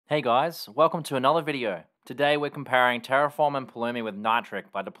Hey guys, welcome to another video. Today we're comparing Terraform and Pulumi with Nitric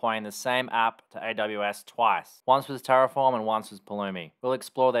by deploying the same app to AWS twice. Once with Terraform and once with Pulumi. We'll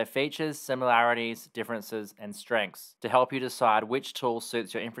explore their features, similarities, differences, and strengths to help you decide which tool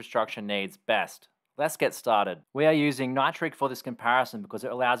suits your infrastructure needs best. Let's get started. We are using Nitric for this comparison because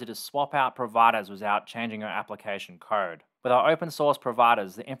it allows you to swap out providers without changing your application code. With our open source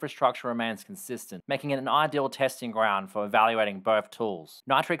providers, the infrastructure remains consistent, making it an ideal testing ground for evaluating both tools.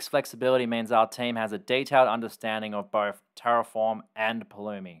 Nitric's flexibility means our team has a detailed understanding of both Terraform and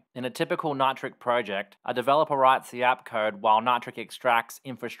Pulumi. In a typical Nitric project, a developer writes the app code while Nitric extracts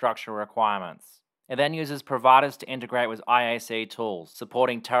infrastructure requirements. It then uses providers to integrate with IaC tools,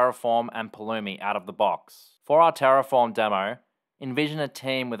 supporting Terraform and Pulumi out of the box. For our Terraform demo, envision a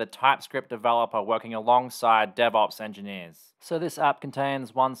team with a TypeScript developer working alongside DevOps engineers. So this app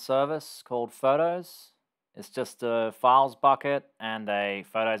contains one service called Photos. It's just a files bucket and a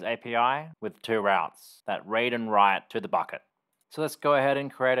Photos API with two routes that read and write to the bucket. So let's go ahead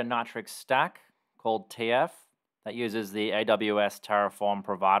and create a Nitric stack called TF that uses the AWS Terraform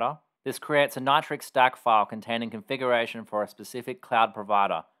provider. This creates a Nitric stack file containing configuration for a specific cloud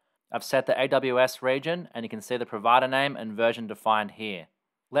provider. I've set the AWS region, and you can see the provider name and version defined here.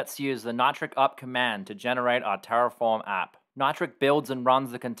 Let's use the nitric up command to generate our Terraform app. Nitric builds and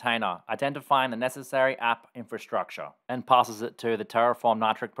runs the container, identifying the necessary app infrastructure, and passes it to the Terraform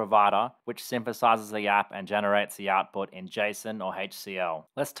Nitric provider, which synthesizes the app and generates the output in JSON or HCL.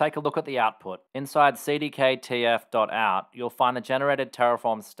 Let's take a look at the output. Inside cdk-tf.out, you'll find the generated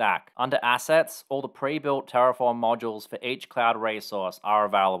Terraform stack. Under Assets, all the pre-built Terraform modules for each cloud resource are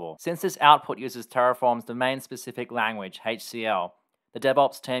available. Since this output uses Terraform's domain-specific language, HCL, the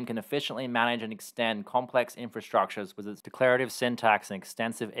DevOps team can efficiently manage and extend complex infrastructures with its declarative syntax and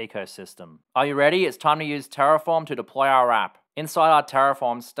extensive ecosystem. Are you ready? It's time to use Terraform to deploy our app. Inside our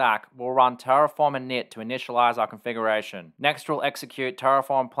Terraform stack, we'll run Terraform init to initialize our configuration. Next, we'll execute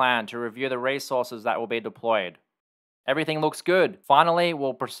Terraform plan to review the resources that will be deployed. Everything looks good. Finally,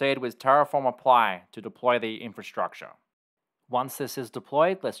 we'll proceed with Terraform apply to deploy the infrastructure. Once this is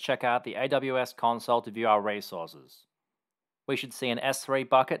deployed, let's check out the AWS console to view our resources. We should see an S3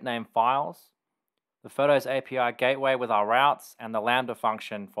 bucket named Files, the Photos API gateway with our routes, and the Lambda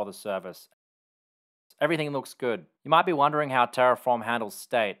function for the service. Everything looks good. You might be wondering how Terraform handles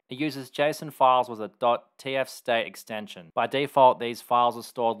state. It uses JSON files with a .tfstate extension. By default, these files are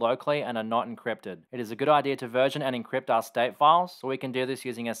stored locally and are not encrypted. It is a good idea to version and encrypt our state files, so we can do this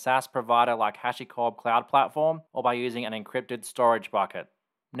using a SaaS provider like HashiCorp Cloud Platform, or by using an encrypted storage bucket.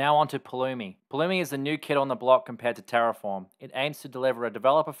 Now on to Pulumi. Pulumi is the new kid on the block compared to Terraform. It aims to deliver a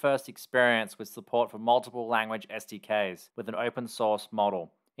developer-first experience with support for multiple language SDKs with an open source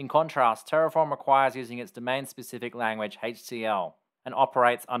model. In contrast, Terraform requires using its domain-specific language HCL and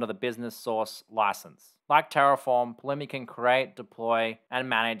operates under the business source license. Like Terraform, Pulumi can create, deploy, and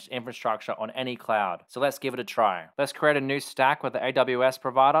manage infrastructure on any cloud. So let's give it a try. Let's create a new stack with the AWS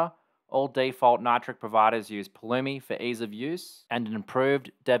provider. All default Nitric providers use Pulumi for ease of use and an improved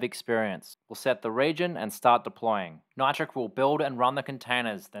dev experience. We'll set the region and start deploying. Nitric will build and run the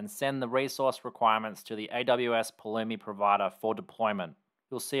containers, then send the resource requirements to the AWS Pulumi provider for deployment.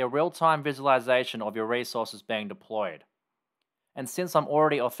 You'll see a real-time visualization of your resources being deployed. And since I'm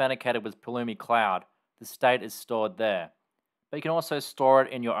already authenticated with Pulumi Cloud, the state is stored there. But you can also store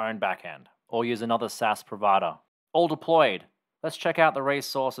it in your own backend or use another SaaS provider. All deployed. Let's check out the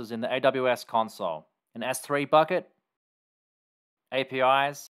resources in the AWS console. An S3 bucket,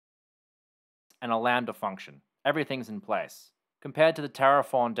 APIs, and a Lambda function. Everything's in place. Compared to the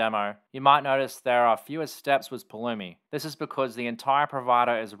Terraform demo, you might notice there are fewer steps with Pulumi. This is because the entire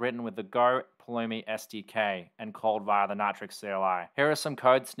provider is written with the Go Pulumi SDK and called via the Nitric CLI. Here are some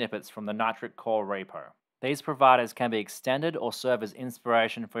code snippets from the Nitric core repo. These providers can be extended or serve as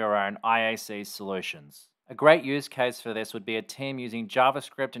inspiration for your own IaC solutions. A great use case for this would be a team using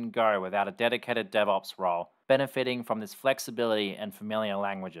JavaScript and Go without a dedicated DevOps role, benefiting from this flexibility and familiar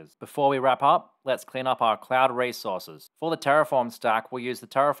languages. Before we wrap up, let's clean up our cloud resources. For the Terraform stack, we'll use the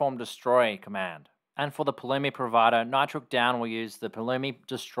Terraform destroy command. And for the Pulumi provider, Nitric down will use the Pulumi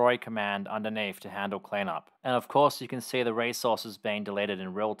destroy command underneath to handle cleanup. And of course, you can see the resources being deleted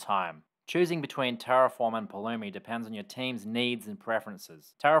in real time. Choosing between Terraform and Pulumi depends on your team's needs and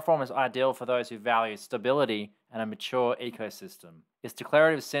preferences. Terraform is ideal for those who value stability and a mature ecosystem. Its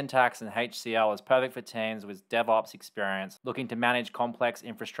declarative syntax and HCL is perfect for teams with DevOps experience looking to manage complex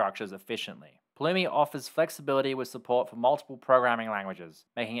infrastructures efficiently. Pulumi offers flexibility with support for multiple programming languages,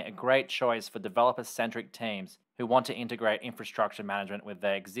 making it a great choice for developer-centric teams who want to integrate infrastructure management with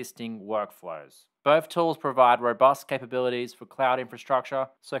their existing workflows. Both tools provide robust capabilities for cloud infrastructure,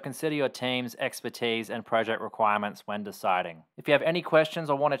 so consider your team's expertise and project requirements when deciding. If you have any questions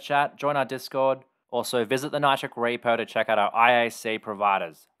or want to chat, join our Discord. Also, visit the Nitric repo to check out our IaC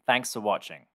providers. Thanks for watching.